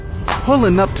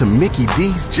Pulling up to Mickey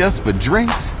D's just for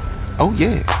drinks? Oh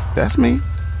yeah, that's me.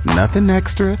 Nothing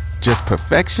extra, just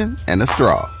perfection and a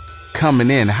straw. Coming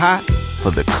in hot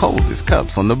for the coldest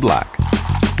cups on the block.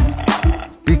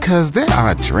 Because there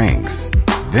are drinks.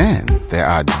 Then there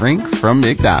are drinks from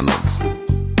McDonald's.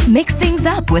 Mix things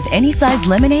up with any size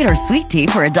lemonade or sweet tea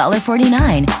for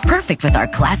 $1.49. Perfect with our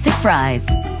classic fries.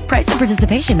 Price and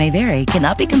participation may vary.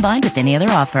 Cannot be combined with any other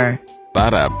offer.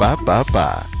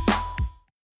 Ba-da-ba-ba-ba.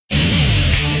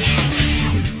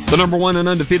 The number 1 and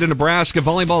undefeated Nebraska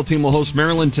volleyball team will host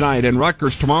Maryland tonight and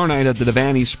Rutgers tomorrow night at the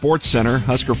Devaney Sports Center.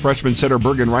 Husker freshman setter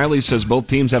Bergen Riley says both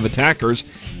teams have attackers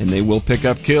and they will pick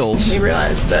up kills. We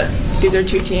realized that these are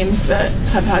two teams that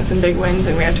have had some big wins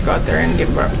and we have to go out there and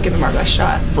give them our best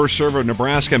shot. First serve of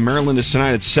Nebraska and Maryland is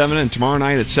tonight at 7 and tomorrow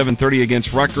night at 7:30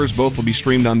 against Rutgers. Both will be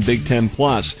streamed on Big Ten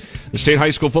Plus. The state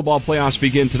high school football playoffs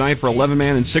begin tonight for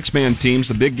 11-man and 6-man teams.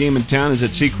 The big game in town is at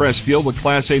Seacrest Field with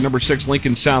Class A number 6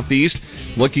 Lincoln Southeast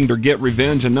looking to get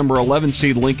revenge on number 11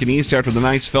 seed Lincoln East after the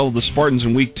Knights fell to the Spartans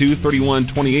in Week 2,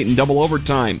 31-28 in double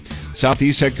overtime.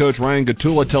 Southeast head coach Ryan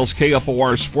Gatula tells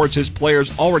KFOR Sports his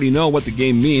players already know what the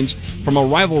game means from a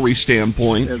rivalry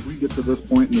standpoint. As we get to this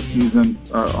point in the season,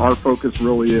 our focus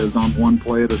really is on one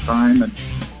play at a time, and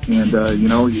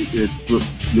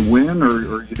you win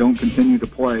or you don't continue to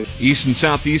play. East and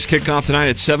Southeast kick off tonight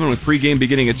at 7 with pregame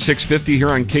beginning at 6:50 here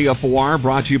on KFOR,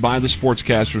 brought to you by the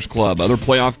Sportscasters Club. Other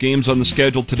playoff games on the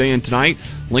schedule today and tonight.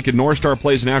 Lincoln North Star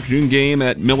plays an afternoon game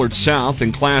at Millard South.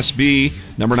 In Class B,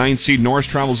 number 9 seed Norris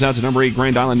travels out to number 8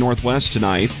 Grand Island Northwest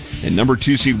tonight. And number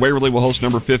 2 seed Waverly will host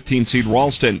number 15 seed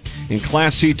Ralston. In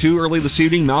Class C2 early this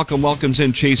evening, Malcolm welcomes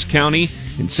in Chase County.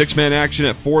 In 6-man action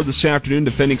at 4 this afternoon,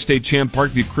 defending state champ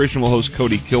Parkview Christian will host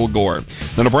Cody Kilgore.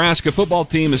 The Nebraska football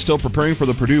team is still preparing for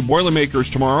the Purdue Boilermakers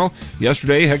tomorrow.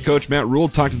 Yesterday, head coach Matt Rule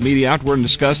talked to the media afterward and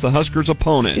discussed the Huskers'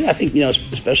 opponent. Yeah, I think,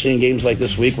 especially in games like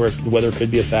this week where the weather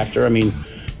could be a factor. I mean,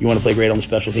 you want to play great on the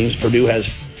special teams. Purdue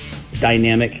has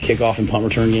dynamic kickoff and punt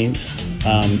return games.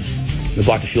 They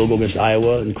blocked a field goal against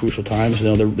Iowa in crucial times.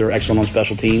 They're excellent on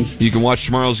special teams. You can watch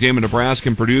tomorrow's game in Nebraska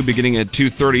and Purdue beginning at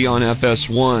 2:30 on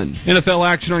FS1. NFL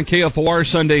action on KFOR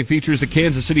Sunday features the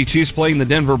Kansas City Chiefs playing the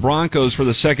Denver Broncos for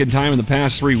the second time in the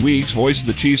past 3 weeks. Voice of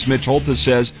the Chiefs, Mitch Holthus,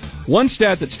 says one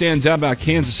stat that stands out about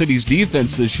Kansas City's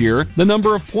defense this year, the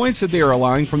number of points that they are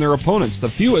allowing from their opponents, the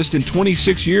fewest in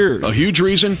 26 years. A huge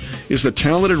reason is the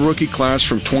talented rookie class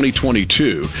from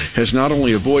 2022 has not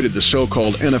only avoided the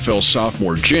so-called NFL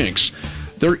sophomore jinx,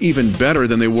 they're even better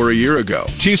than they were a year ago.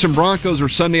 Chiefs and Broncos are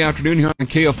Sunday afternoon here on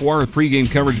KFOR with pregame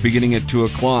coverage beginning at 2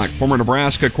 o'clock. Former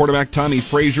Nebraska quarterback Tommy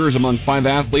Frazier is among 5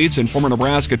 athletes, and former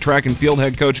Nebraska track and field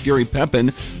head coach Gary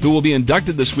Pepin, who will be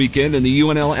inducted this weekend in the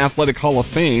UNL Athletic Hall of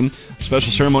Fame.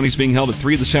 Special ceremonies being held at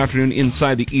 3 this afternoon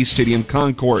inside the East Stadium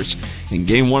Concourse. And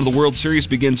Game 1 of the World Series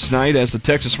begins tonight as the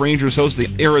Texas Rangers host the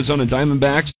Arizona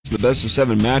Diamondbacks. The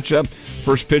best-of-7 matchup.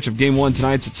 First pitch of Game 1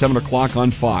 tonight's at 7 o'clock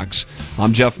on Fox.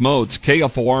 I'm Jeff Moats,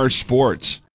 KFOR Sports.